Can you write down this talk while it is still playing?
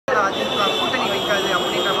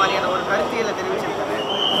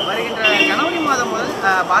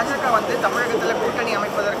பாஜக வந்து தமிழகத்தில் கூட்டணி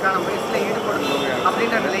அமைப்பதற்கான முயற்சியில் ஈடுபடும்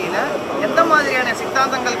அப்படின்ற நிலையில் எந்த மாதிரியான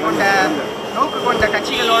சித்தாந்தங்கள் கொண்ட நோக்கு கொண்ட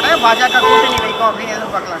கட்சிகளோட பாஜக கூட்டணி வைக்கும் அப்படின்னு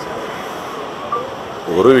எதிர்பார்க்கலாம் சார்?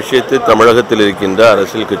 ஒரு விஷயத்தை தமிழகத்தில் இருக்கின்ற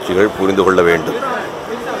அரசியல் கட்சிகள் புரிந்து கொள்ள வேண்டும்.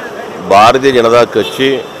 பாரதிய ஜனதா கட்சி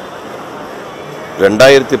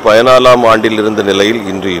 2014ஆம் ஆண்டில் இருந்த நிலையில்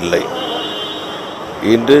இன்று இல்லை.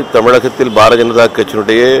 இன்று தமிழகத்தில் பாரதிய ஜனதா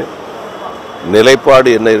கட்சியினுடைய நிலைப்பாடு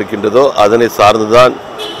என்ன இருக்கின்றதோ அதனை சார்ந்துதான்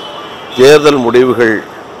தேர்தல் முடிவுகள்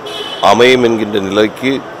அமையும் என்கின்ற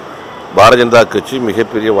நிலைக்கு பாரதிய ஜனதா கட்சி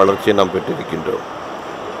மிகப்பெரிய வளர்ச்சியை நாம் பெற்றிருக்கின்றோம்.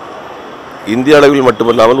 இந்திய அளவில்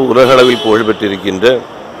மட்டுமல்லாமல் உலக அளவில் புகழ் பெற்றிருக்கின்ற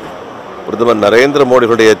பிரதமர் நரேந்திர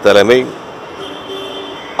மோடியுடைய தலைமை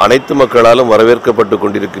அனைத்து மக்களாலும் வரவேற்கப்பட்டு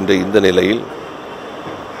கொண்டிருக்கின்ற இந்த நிலையில்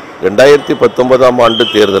 2019ஆம் ஆண்டு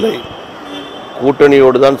தேர்தலை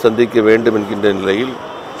கூட்டணியோடு தான் சந்திக்க வேண்டும் என்கின்ற நிலையில்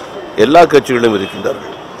எல்லா கட்சிகளும்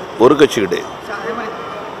இருக்கின்றார்கள். ஒரு கட்சி கிடையாது,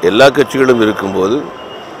 எல்லா கட்சிகளும் இருக்கும்போது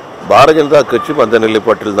பாரதிய ஜனதா கட்சியும் அந்த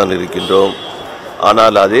நிலைப்பாட்டில் தான் இருக்கின்றோம்.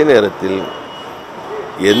 ஆனால் அதே நேரத்தில்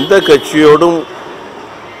எந்த கட்சியோடும்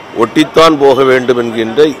ஒட்டித்தான் போக வேண்டும்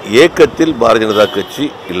என்கின்ற ஏக்கத்தில் பாரதிய ஜனதா கட்சி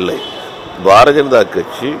இல்லை. பாரதிய ஜனதா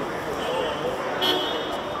கட்சி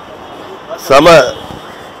சம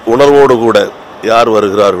உணர்வோடு கூட யார்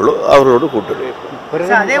வருகிறார்களோ அவர்களோடு கூட்டணி.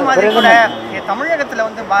 அதே மாதிரி கூட தமிழகத்தில்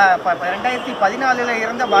வந்து 2014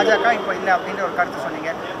 இருந்த பாஜக இப்போ இல்லை அப்படின்ற ஒரு கருத்து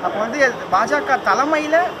சொன்னீங்க. அப்போ வந்து பாஜக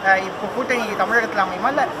தலைமையில் இப்போ கூட்டணி தமிழகத்தில் அமையுமா,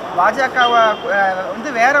 இல்லை பாஜகவை வந்து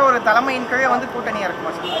வேற ஒரு தலைமையின் கீழே வந்து கூட்டணியாக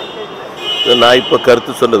இருக்குமா சார்? நான் இப்போ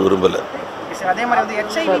கருத்து சொல்ல விரும்பலை. அதே மாதிரி வந்து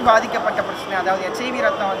HIV பாதிக்கப்பட்ட பிரச்சனை, அதாவது HIV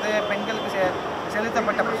ரத்தம் வந்து பெண்களுக்கு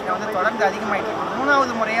செலுத்தப்பட்ட பிரச்சனை வந்து தொடர்ந்து அதிகமாகிட்டு இருக்கு.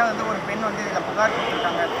 3வது முறையாக வந்து ஒரு பெண் வந்து இதில் புகார்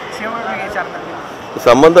கொடுத்துருக்காங்க. சிவகங்கையை சார்ந்த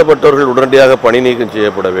சம்பந்தப்பட்டவர்கள் உடனடியாக பணி நீக்கம்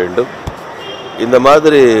செய்யப்பட வேண்டும். இந்த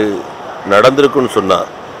மாதிரி நடந்திருக்குன்னு சொன்னால்,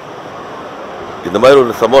 இந்த மாதிரி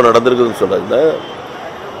ஒரு சம்பவம் நடந்திருக்குன்னு சொன்னாங்கன்னா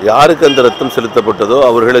யாருக்கு அந்த ரத்தம் செலுத்தப்பட்டதோ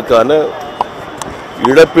அவர்களுக்கான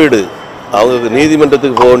இழப்பீடு அவங்க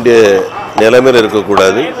நீதிமன்றத்துக்கு போக வேண்டிய நிலைமையில்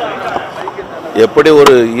இருக்கக்கூடாது. எப்படி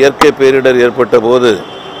ஒரு இயற்கை பேரிடர் ஏற்பட்ட போது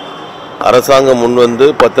அரசாங்கம் முன்வந்து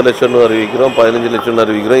 10 லட்சம் அறிவிக்கிறோம், 15 லட்சம்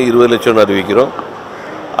அறிவிக்கிறோம், 20 லட்சம் அறிவிக்கிறோம்,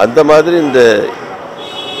 அந்த மாதிரி இந்த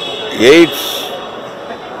எய்ட்ஸ்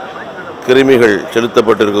கிருமிகள்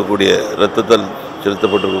செலுத்தப்பட்டிருக்கக்கூடிய இரத்தத்தால்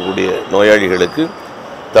செலுத்தப்பட்டிருக்கக்கூடிய நோயாளிகளுக்கு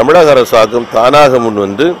தமிழக அரசாங்கம் தானாக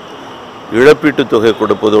முன்வந்து இழப்பீட்டுத் தொகை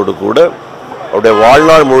கொடுப்பதோடு கூட அவருடைய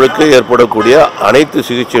வாழ்நாள் முழுக்க ஏற்படக்கூடிய அனைத்து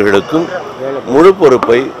சிகிச்சைகளுக்கும் முழு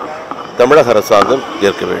பொறுப்பை தமிழக அரசாங்கம்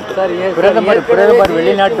ஏற்க வேண்டும்.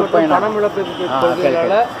 வெளிநாட்டு பணம் இழப்பு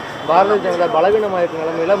கொள்கையால பாரதிய ஜனதா பலவீனமாக இருக்கிற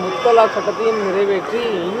நிலைமையில முத்தலாக் சட்டத்தையும் நிறைவேற்றி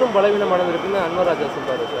இன்னும் பலவீனமானது அன்வராஜா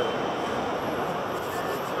சொல்றாரு சார்.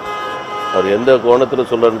 அவர் எந்த கோணத்தில்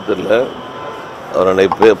சொல்றாருன்னு தெரியல. அவர்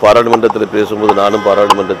அன்னைக்கு பாராளுமன்றத்தில் பேசும்போது நானும்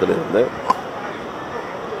பாராளுமன்றத்தில் இருந்தேன்.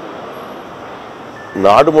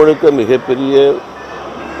 நாடு முழுக்க மிகப்பெரிய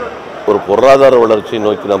ஒரு பொருளாதார வளர்ச்சியை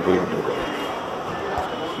நோக்கி நாம் போய்கிட்டு இருக்கோம்.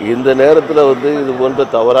 இந்த நேரத்தில் வந்து இது போன்ற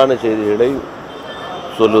தவறான செய்திகளை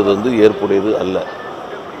சொல்வது வந்து ஏற்புடையது அல்ல.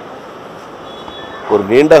 ஒரு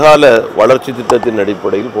நீண்டகால வளர்ச்சி திட்டத்தின்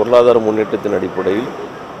அடிப்படையில், பொருளாதார முன்னேற்றத்தின் அடிப்படையில்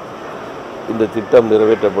இந்த திட்டம்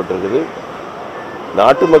நிறைவேற்றப்பட்டிருக்குது.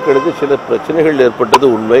 நாட்டு மக்களுக்கு சில பிரச்சனைகள் ஏற்பட்டது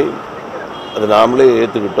உண்மை, அதை நாமளே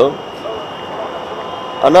ஏற்றுக்கிட்டோம்.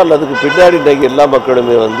 ஆனால் அதுக்கு பின்னாடி இன்றைக்கு எல்லா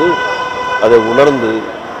மக்களுமே வந்து அதை உணர்ந்து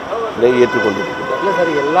ஏற்றுக்கொண்டிருக்கிறார். இல்லை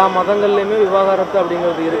சார், எல்லா மதங்கள்லையுமே விவாகரத்து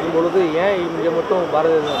அப்படிங்கிறது இருக்கும் பொழுது ஏன் இங்கே மட்டும்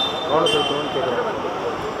பாரதிய கவனம் செலுத்தணும்னு கேட்குறேன்.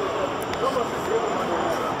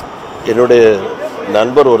 என்னுடைய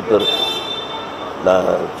நண்பர் ஒருத்தர், நான்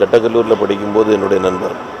சட்டக்கல்லூரியில் படிக்கும்போது என்னுடைய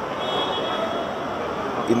நண்பர்,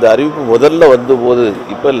 இந்த அறிவிப்பு முதல்ல வந்தபோது,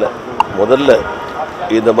 இப்போ இல்லை, முதல்ல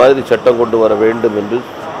இந்த மாதிரி சட்டம் கொண்டு வர வேண்டும் என்று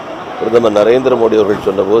பிரதமர் நரேந்திர மோடி அவர்கள்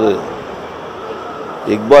சொன்னபோது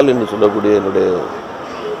இக்பால் என்று சொல்லக்கூடிய என்னுடைய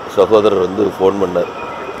சகோதரர் வந்து ஃபோன் பண்ணார்.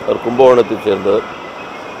 அவர் கும்பகோணத்தை சேர்ந்தவர்.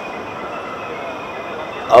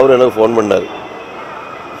 அவர் எனக்கு ஃபோன் பண்ணார்.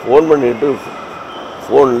 ஃபோன் பண்ணிட்டு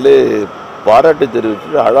ஃபோன்லே பாராட்டு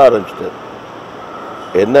தெரிவிச்சுட்டு அழ ஆரம்பிச்சிட்டார்.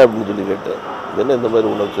 என்ன அப்படின்னு சொல்லி கேட்டார். என்ன இந்த மாதிரி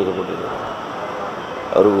உணர்ச்சிக்கப்பட்டது?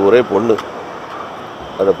 அவருக்கு ஒரே பொண்ணு,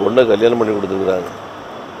 அந்த பொண்ணை கல்யாணம் பண்ணி கொடுத்துருக்குறாங்க.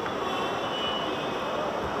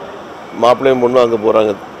 மாப்பிள்ளையும் பொண்ணும் அங்கே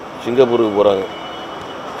போகிறாங்க, சிங்கப்பூருக்கு போகிறாங்க.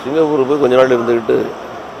 சிங்கப்பூருக்கு போய் கொஞ்ச நாள் இருந்துக்கிட்டு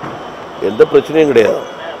எந்த பிரச்சனையும் கிடையாது,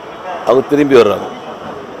 அவங்க திரும்பி வர்றாங்க.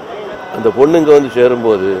 அந்த பொண்ணு இங்கே வந்து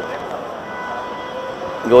சேரும்போது,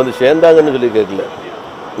 இங்கே வந்து சேர்ந்தாங்கன்னு சொல்லி கேட்கல,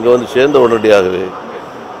 இங்கே வந்து சேர்ந்த உடனடியாகவே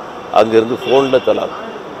அங்கேருந்து ஃபோனில் தலாக்.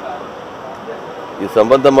 இது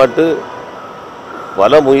சம்பந்தமாட்டு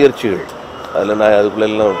பல முயற்சிகள், அதில் நான்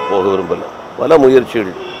அதுக்குள்ளெல்லாம் போக விரும்பலை, பல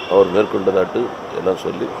முயற்சிகள் அவர் மேற்கொண்டதாட்டு எல்லாம்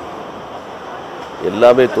சொல்லி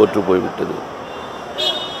எல்லாமே தோற்று போய்விட்டது.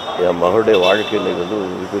 என் மகளுடைய வாழ்க்கையில் வந்து ஒரு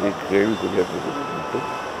மிகப்பெரிய கேள்விக்குறியாட்டு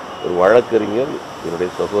ஒரு வழக்கறிஞர் என்னுடைய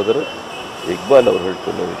சகோதரர் இக்பால் அவர்கள்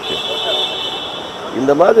சொன்ன விஷயம்.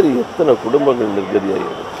 இந்த மாதிரி எத்தனை குடும்பங்கள்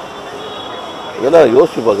நிர்கதியாகிறது, இதெல்லாம்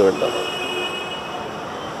யோசிச்சு பார்க்க வேண்டாம்.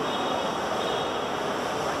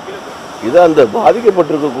 இதை அந்த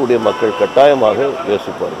பாதிக்கப்பட்டிருக்கக்கூடிய மக்கள் கட்டாயமாக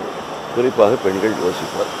யோசிப்பார்கள், குறிப்பாக பெண்கள்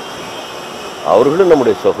யோசிப்பார்கள். அவர்களும்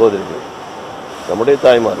நம்முடைய சகோதரிகள், நம்முடைய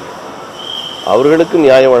தாய்மார்கள். அவர்களுக்கு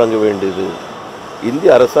நியாயம் வழங்க வேண்டியது இந்திய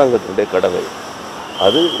அரசாங்கத்தினுடைய கடமை.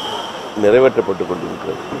 அது நிறைவேற்றப்பட்டு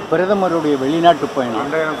கொண்டிருக்கிறது. பிரதமருடைய வெளிநாட்டு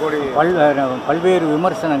பயணம் பல்வேறு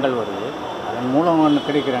விமர்சனங்கள் வருது. அதன் மூலம்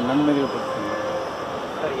கிடைக்கிற நன்மைகள்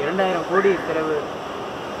 2000 கோடி செலவு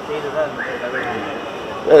செய்ததா?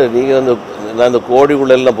 நீங்கள் அந்த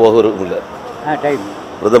கோடிக்குள்ளெல்லாம் போகிறதில்லை. டைம்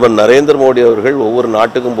பிரதமர் நரேந்திர மோடி அவர்கள் ஒவ்வொரு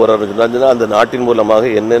நாட்டுக்கும் போகிறாருன்னு சொன்னாங்கன்னா அந்த நாட்டின் மூலமாக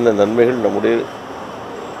என்னென்ன நன்மைகள் நம்முடைய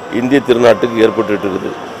இந்திய திருநாட்டுக்கு ஏற்பட்டு இருக்குது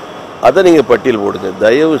அதை நீங்கள் பட்டியல் போடுங்க.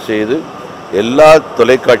 தயவு செய்து எல்லா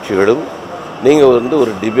தொலைக்காட்சிகளும் நீங்கள் வந்து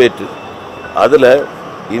ஒரு டிபேட்டு, அதில்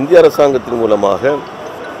இந்திய அரசாங்கத்தின் மூலமாக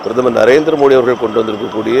பிரதமர் நரேந்திர மோடி அவர்கள் கொண்டு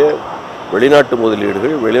வந்திருக்கக்கூடிய வெளிநாட்டு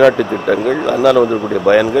முதலீடுகள், வெளிநாட்டு திட்டங்கள், அதனால் வந்திருக்கக்கூடிய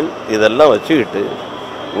பயன்கள், இதெல்லாம் வச்சுக்கிட்டு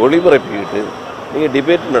ஒளிபரப்பிக்கிட்டு நீங்கள்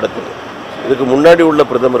டிபேட் நடத்துங்க. இதுக்கு முன்னாடி உள்ள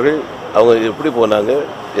பிரதமர்கள் அவங்க எப்படி போனாங்க,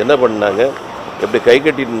 என்ன பண்ணாங்க, எப்படி கை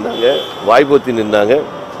கட்டி நின்றாங்க, வாய்ப்பொத்தி நின்றாங்க.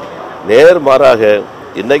 நேர்மாறாக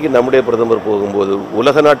இன்றைக்கி நம்முடைய பிரதமர் போகும்போது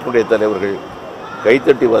உலக நாட்டினுடைய தலைவர்கள்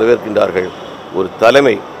கைத்தட்டி வரவேற்கின்றார்கள். ஒரு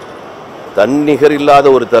தலைமை, தன்னிகர் இல்லாத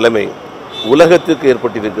ஒரு தலைமை உலகத்துக்கு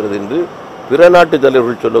ஏற்பட்டிருக்கிறது என்று பிற நாட்டு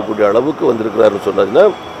தலைவர்கள் சொல்லக்கூடிய அளவுக்கு வந்திருக்கிறாருன்னு சொன்னதுன்னா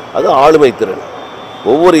அது ஆளுமை திறன்.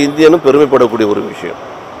 ஒவ்வொரு இந்தியனும் பெருமைப்படக்கூடிய ஒரு விஷயம்.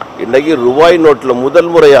 இன்றைக்கி ரூபாய் நோட்டில் முதல்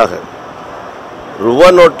முறையாக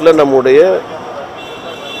ரூபாய் நோட்டில் நம்முடைய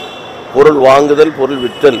பொருள் வாங்குதல், பொருள்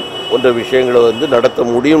விற்றல் போன்ற விஷயங்களை வந்து நடத்த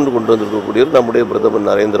முடியும்னு கொண்டு வந்திருக்கக்கூடிய நம்முடைய பிரதமர்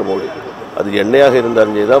நரேந்திர மோடி. அது எண்ணெயாக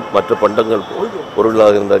இருந்தாலும் சரி தான், மற்ற பண்டங்கள்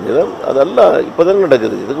பொருளாக இருந்தாலும் சரி தான், அதெல்லாம் இப்போ தான்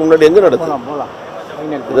நடக்குது. இதுக்கு முன்னாடி எங்கே நடக்குது?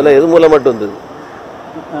 இதெல்லாம் எது மூலம் மட்டும் வந்தது?